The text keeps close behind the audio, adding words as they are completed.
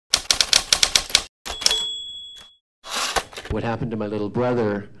What happened to my little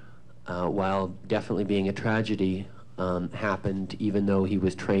brother, while definitely being a tragedy, happened even though he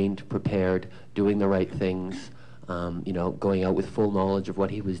was trained, prepared, doing the right things, you know, going out with full knowledge of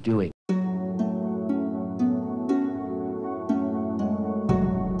what he was doing.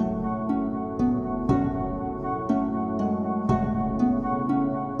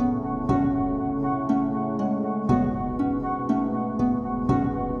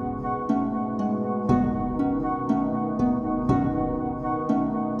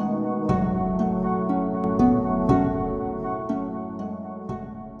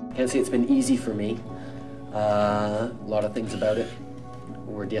 I can't say it's been easy for me. A lot of things about it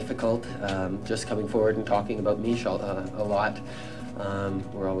were difficult. Just coming forward and talking about Michel a lot.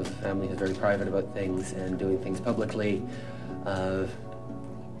 We're always a family who's very private about things, and doing things publicly,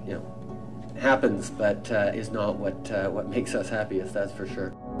 you know, happens, but is not what makes us happiest, that's for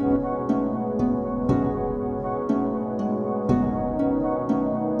sure.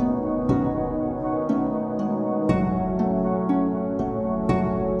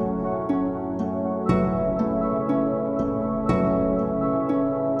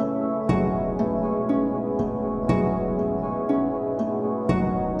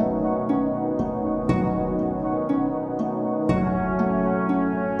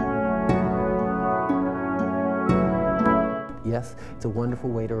 Yes, it's a wonderful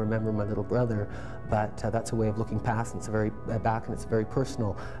way to remember my little brother, but that's a way of looking past, and it's a very back, and it's a very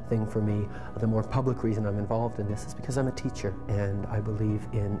personal thing for me. The more public reason I'm involved in this is because I'm a teacher, and I believe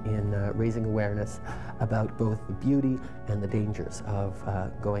in raising awareness about both the beauty and the dangers of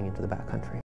going into the backcountry.